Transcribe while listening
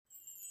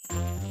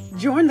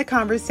Join the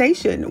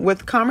conversation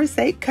with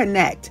Conversate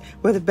Connect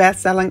with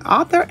best-selling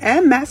author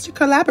and master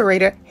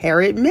collaborator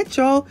Harriet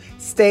Mitchell.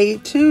 Stay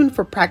tuned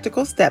for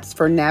practical steps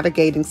for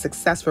navigating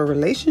successful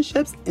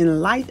relationships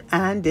in life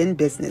and in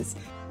business.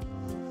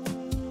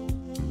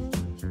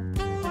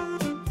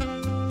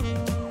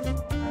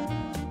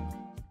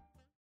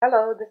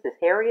 Hello, this is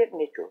Harriet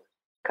Mitchell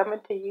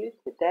coming to you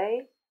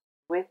today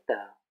with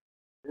the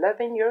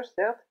Loving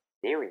Yourself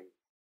series.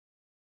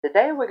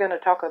 Today we're going to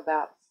talk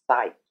about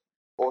sight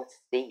or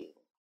seeing.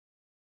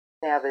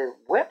 Now the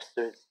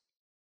Webster's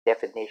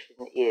definition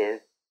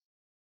is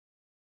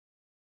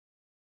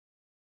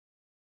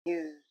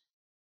used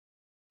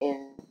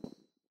in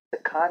the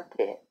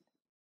content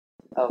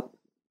of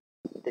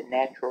the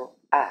natural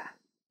eye.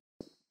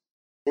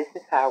 This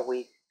is how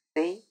we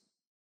see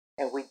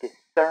and we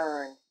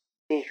discern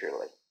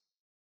visually.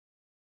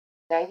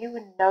 Now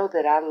you know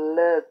that I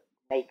love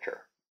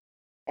nature.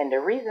 And the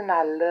reason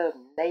I love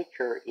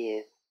nature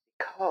is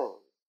because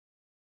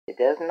it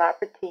does not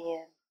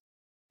pretend,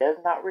 does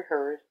not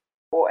rehearse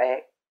or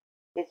act.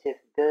 It just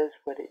does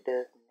what it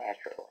does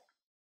naturally.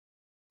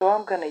 So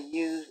I'm going to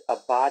use a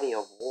body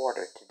of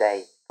water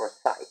today for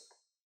sight,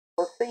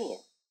 for seeing.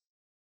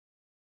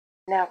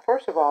 Now,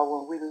 first of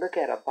all, when we look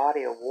at a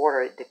body of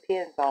water, it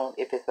depends on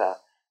if it's a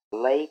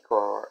lake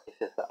or if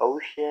it's an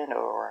ocean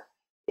or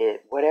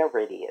whatever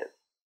it is.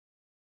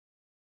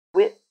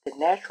 With the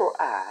natural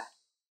eye,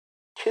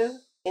 two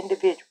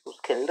individuals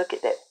can look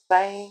at that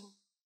same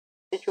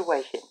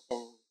situation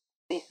and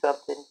see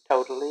something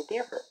totally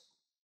different.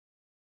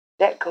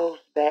 That goes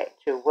back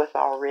to what's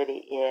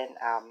already in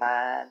our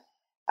mind,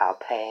 our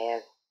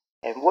past,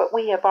 and what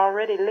we have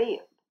already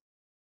lived.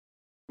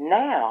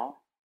 Now,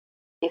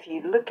 if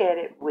you look at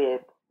it with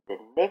the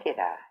naked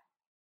eye,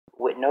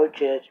 with no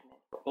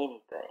judgment for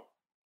anything.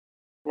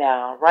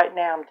 Now, right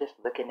now I'm just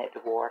looking at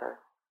the water,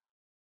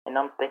 and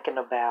I'm thinking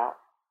about,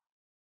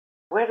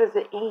 where does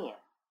it end?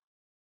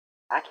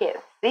 I can't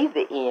see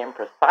the end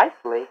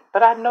precisely,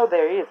 but I know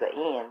there is an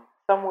end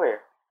somewhere.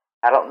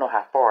 I don't know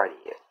how far it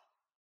is.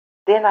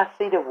 Then I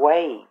see the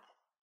waves,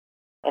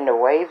 and the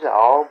waves are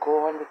all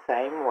going the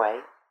same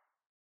way,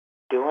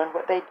 doing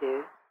what they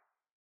do.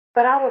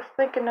 But I was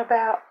thinking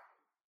about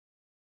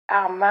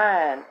our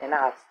mind and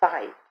our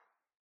sight.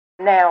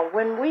 Now,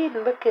 when we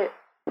look at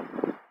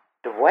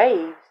the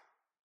waves,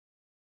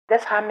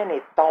 that's how many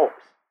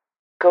thoughts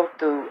go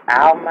through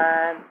our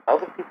mind,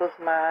 other people's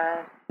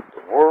mind,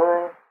 the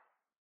world,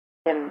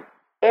 in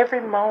every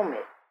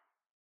moment.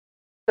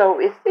 So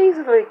it's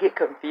easy to get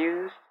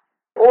confused,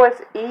 or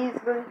it's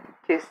easy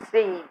to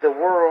see the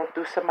world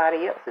through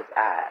somebody else's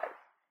eyes,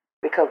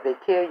 because they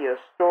tell you a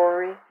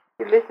story,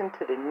 you listen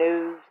to the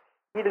news,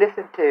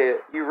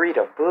 you read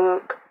a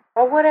book,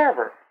 or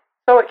whatever.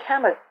 So it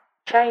kind of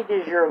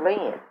changes your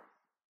lens.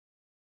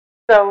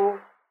 So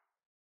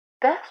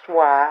that's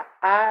why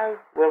I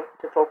want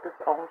to focus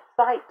on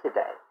sight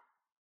today.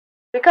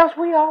 Because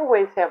we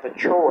always have a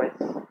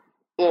choice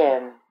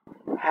in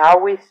how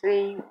we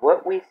see,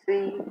 what we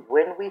see,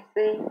 when we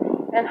see,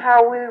 and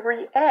how we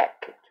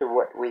react to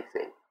what we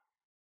see.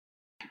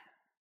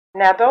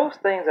 Now those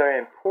things are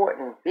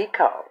important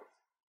because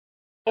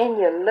in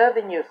your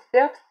Loving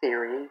Yourself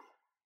series,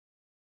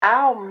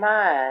 our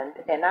mind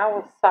and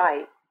our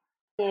sight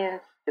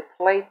tends to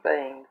play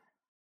things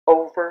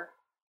over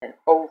and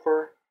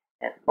over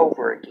and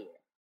over again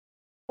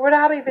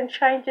without even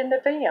changing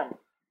the film.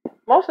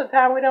 Most of the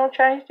time we don't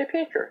change the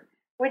picture.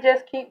 We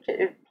just keep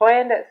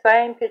playing that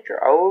same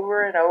picture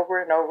over and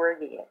over and over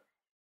again.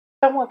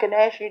 Someone can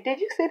ask you, did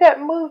you see that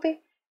movie?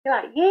 You're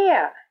like,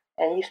 yeah.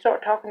 And you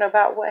start talking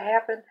about what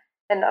happened,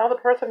 and the other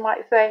person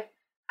might say,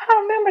 I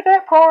don't remember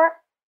that part.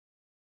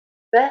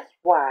 That's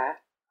why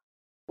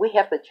we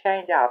have to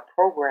change our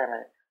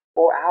programming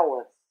or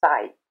our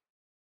sight.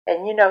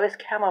 And you know, it's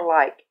kind of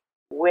like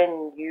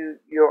when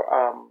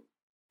your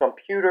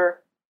computer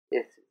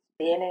is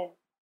spinning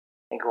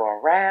and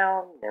going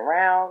round and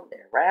round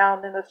and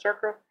round in a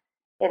circle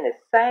in the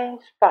same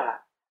spot.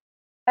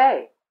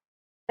 Hey,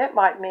 that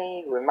might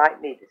mean we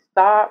might need to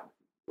stop,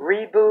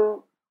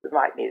 reboot, we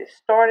might need to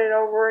start it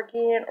over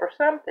again or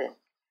something.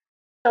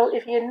 So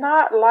if you're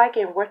not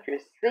liking what you're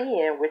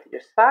seeing with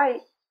your sight,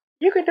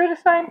 you can do the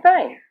same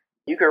thing.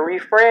 You can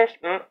refresh,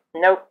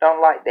 nope,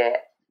 don't like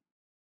that.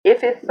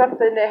 If it's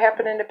something that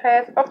happened in the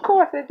past, of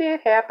course it did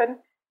happen.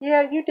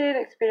 Yeah, you did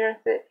experience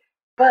it.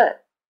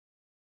 But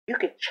you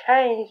could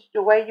change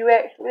the way you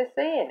actually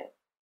seeing it.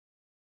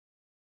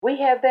 We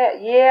have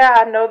that, yeah,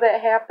 I know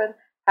that happened.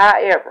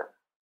 However,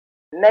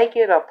 make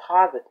it a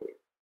positive.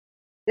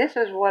 This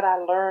is what I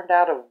learned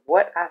out of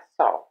what I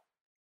saw.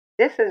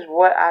 This is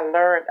what I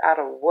learned out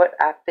of what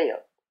I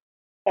felt.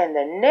 And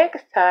the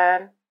next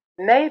time,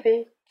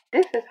 maybe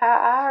this is how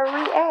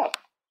I react.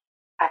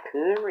 I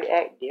could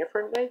react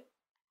differently.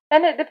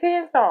 And it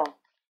depends on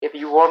if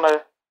you want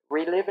to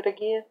relive it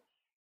again.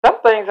 Some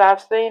things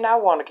I've seen, I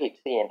want to keep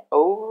seeing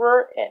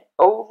over and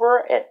over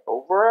and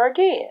over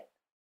again.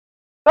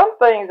 Some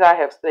things I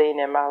have seen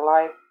in my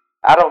life,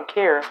 I don't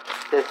care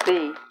to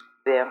see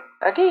them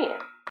again.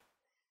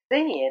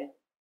 Seeing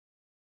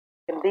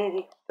can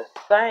be the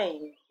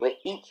same with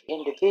each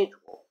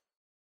individual.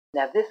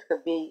 Now, this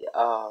could be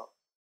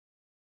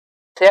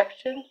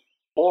perception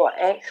or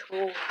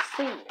actual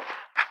seeing.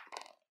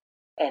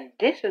 And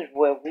this is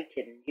where we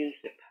can use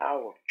the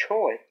power of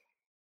choice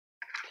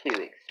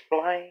to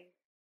explain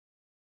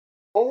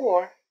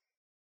or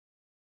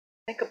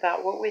think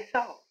about what we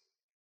saw.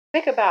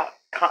 Think about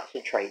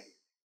concentrating.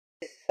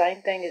 It's the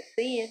same thing as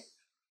seeing.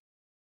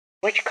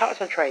 What you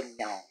concentrating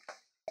on?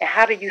 And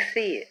how do you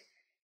see it?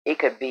 It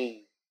could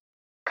be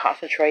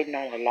concentrating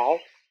on a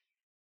loss,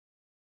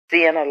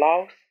 seeing a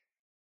loss.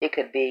 It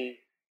could be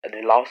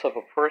the loss of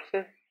a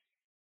person,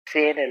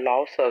 seeing a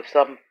loss of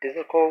some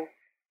physical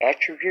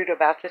attribute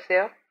about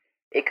yourself.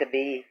 It could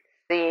be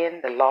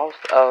seeing the loss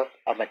of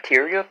a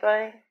material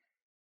thing,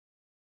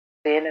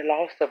 seeing the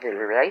loss of a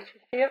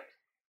relationship.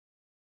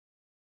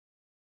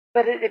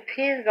 But it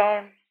depends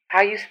on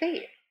how you see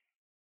it.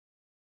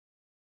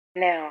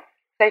 Now,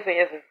 say for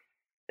instance,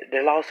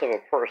 the loss of a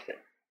person.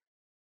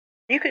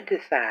 You could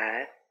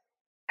decide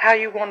how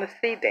you want to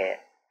see that.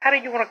 How do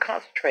you want to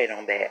concentrate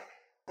on that?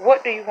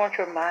 What do you want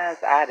your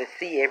mind's eye to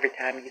see every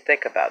time you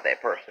think about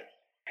that person?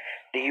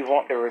 Do you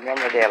want to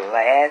remember their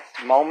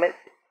last moments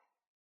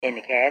in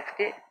the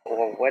casket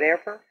or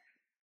whatever?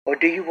 Or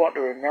do you want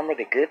to remember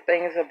the good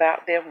things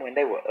about them when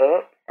they were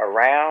up,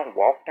 around,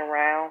 walking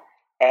around,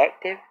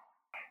 active?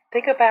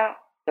 Think about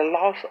the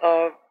loss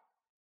of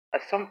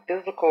some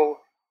physical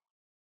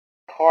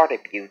part of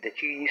you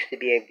that you used to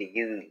be able to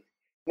use.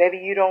 Maybe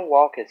you don't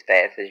walk as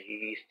fast as you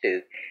used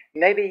to.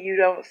 Maybe you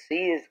don't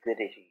see as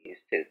good as you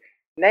used to.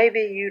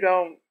 Maybe you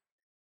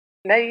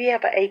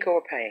have an ache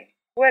or pain.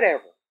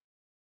 Whatever.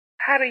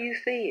 How do you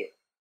see it?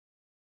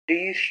 Do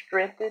you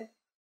strengthen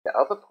the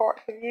other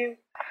parts of you?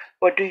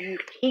 Or do you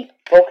keep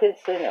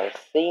focusing or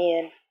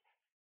seeing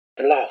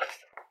the loss?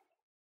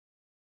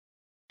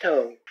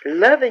 So,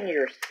 loving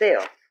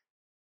yourself,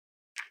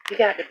 you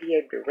got to be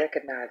able to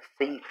recognize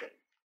seasons.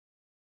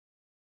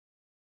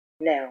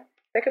 Now,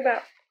 think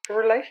about the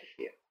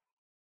relationship.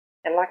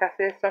 And like I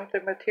said,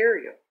 something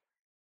material.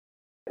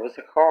 It was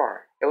a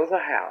car. It was a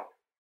house.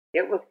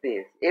 It was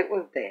this. It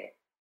was that.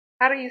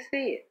 How do you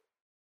see it?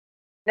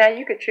 Now,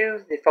 you could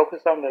choose to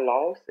focus on the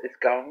loss. It's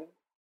gone.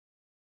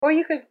 Or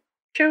you could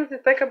choose to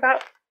think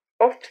about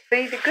or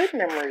see the good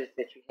memories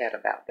that you had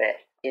about that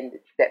in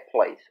that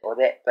place or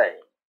that thing.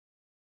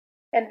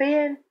 And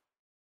then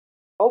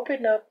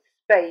open up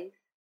space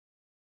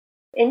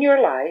in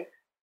your life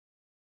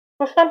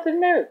for something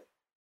new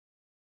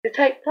to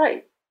take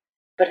place.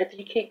 But if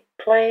you keep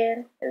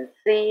playing and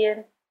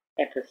seeing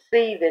and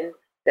perceiving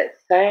that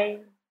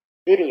same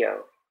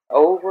video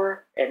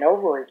over and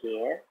over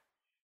again,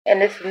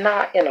 and it's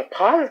not in a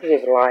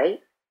positive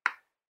light,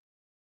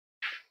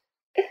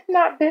 it's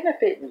not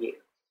benefiting you.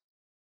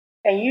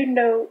 And you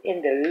know,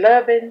 in the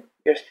Loving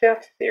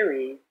Yourself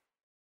series,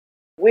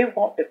 we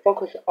want to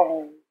focus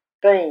on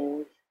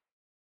things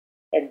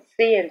and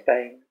seeing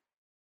things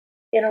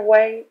in a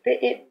way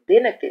that it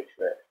benefits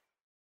us,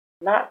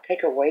 not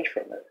take away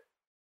from us.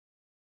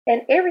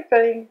 And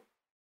everything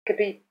could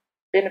be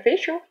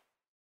beneficial,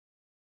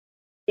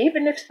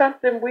 even if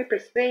something we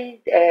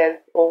perceived as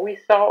or we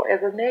saw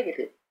as a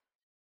negative.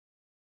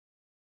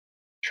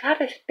 Try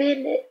to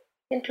spin it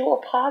into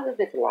a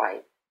positive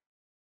light.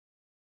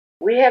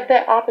 We have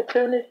that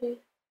opportunity.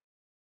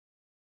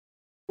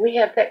 We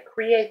have that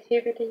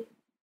creativity.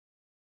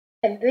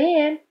 And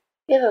then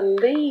it'll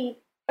lead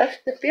us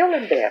to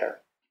feeling better.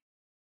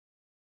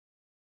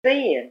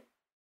 Seeing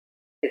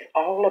is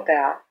all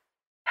about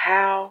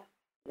how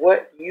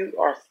what you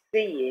are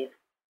seeing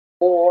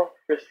or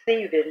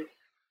perceiving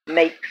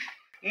makes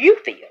you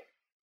feel.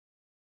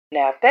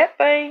 Now, if that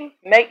thing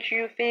makes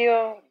you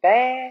feel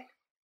bad,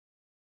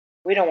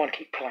 we don't want to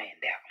keep playing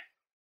that one.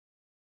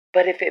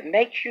 But if it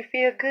makes you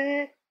feel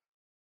good,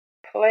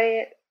 play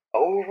it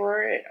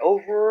over and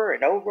over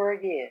and over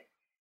again.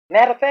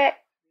 Matter of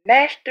fact,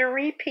 mash the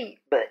repeat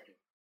button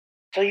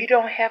so you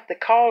don't have to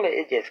call it.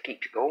 It just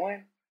keeps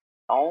going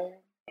on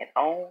and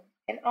on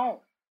and on.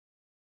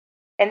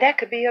 And that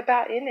could be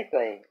about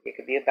anything. It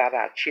could be about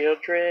our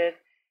children.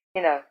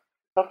 You know,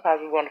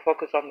 sometimes we want to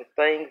focus on the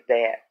things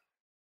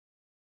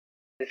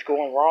that's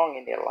going wrong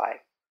in their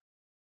life.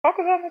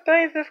 Focus on the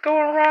things that's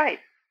going right.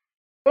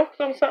 Focus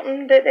on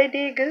something that they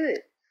did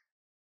good.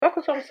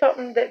 Focus on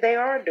something that they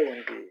are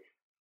doing good.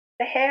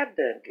 They have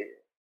done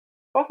good.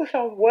 Focus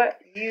on what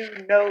you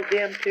know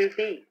them to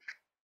be.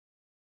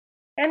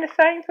 And the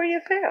same for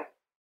yourself.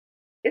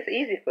 It's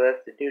easy for us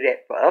to do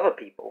that for other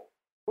people.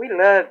 We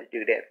love to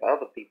do that for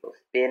other people.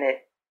 Spin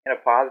it in a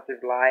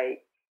positive light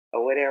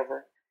or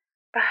whatever.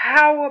 But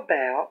how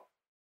about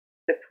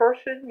the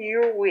person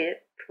you're with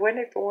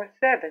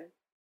 24/7,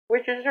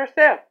 which is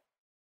yourself?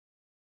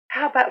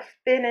 How about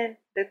spinning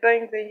the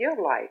things in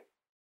your life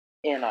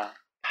in a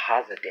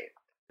positive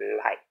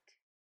light?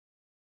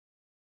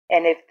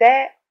 And if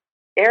that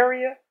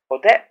area or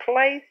that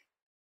place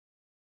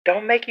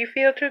don't make you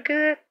feel too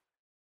good,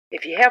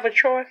 if you have a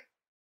choice,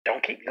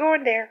 don't keep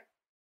going there.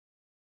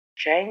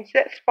 Change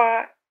that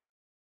spot.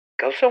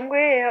 Go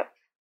somewhere else.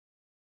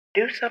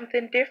 Do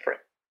something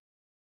different.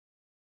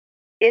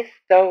 It's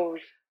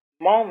those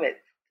moments,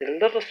 the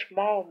little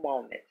small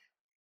moments,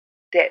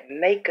 that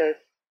make us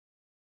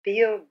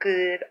feel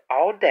good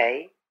all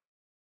day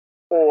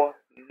or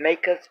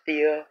make us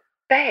feel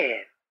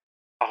bad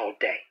all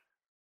day.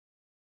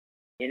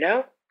 You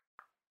know,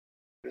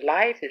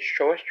 life is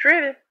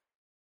choice-driven.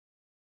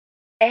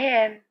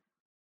 And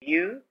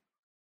you,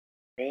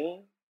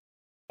 me,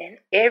 and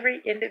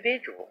every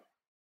individual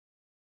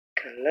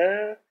can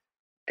love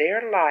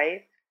their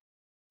life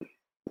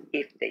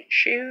if they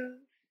choose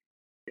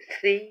to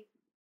see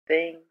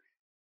things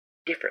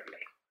differently.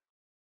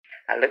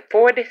 I look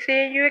forward to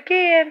seeing you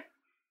again.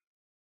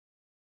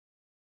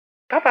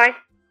 Bye-bye.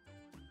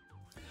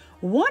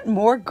 Want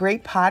more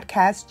great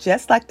podcasts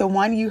just like the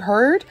one you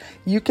heard?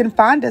 You can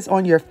find us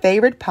on your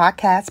favorite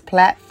podcast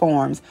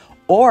platforms.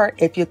 Or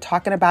if you're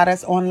talking about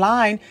us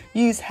online,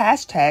 use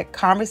hashtag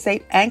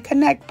Conversate and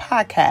Connect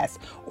Podcast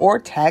or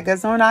tag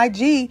us on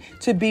IG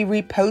to be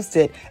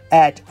reposted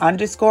at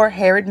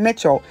 _Harriet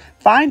Mitchell.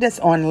 Find us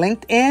on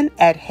LinkedIn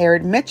at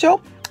Harriet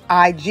Mitchell,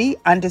 IG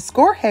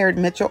 _Harriet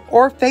Mitchell,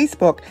 or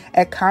Facebook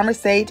at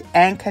Conversate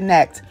and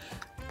Connect.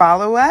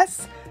 Follow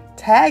us,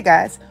 tag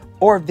us,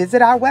 or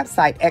visit our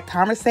website at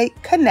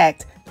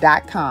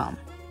conversateconnect.com.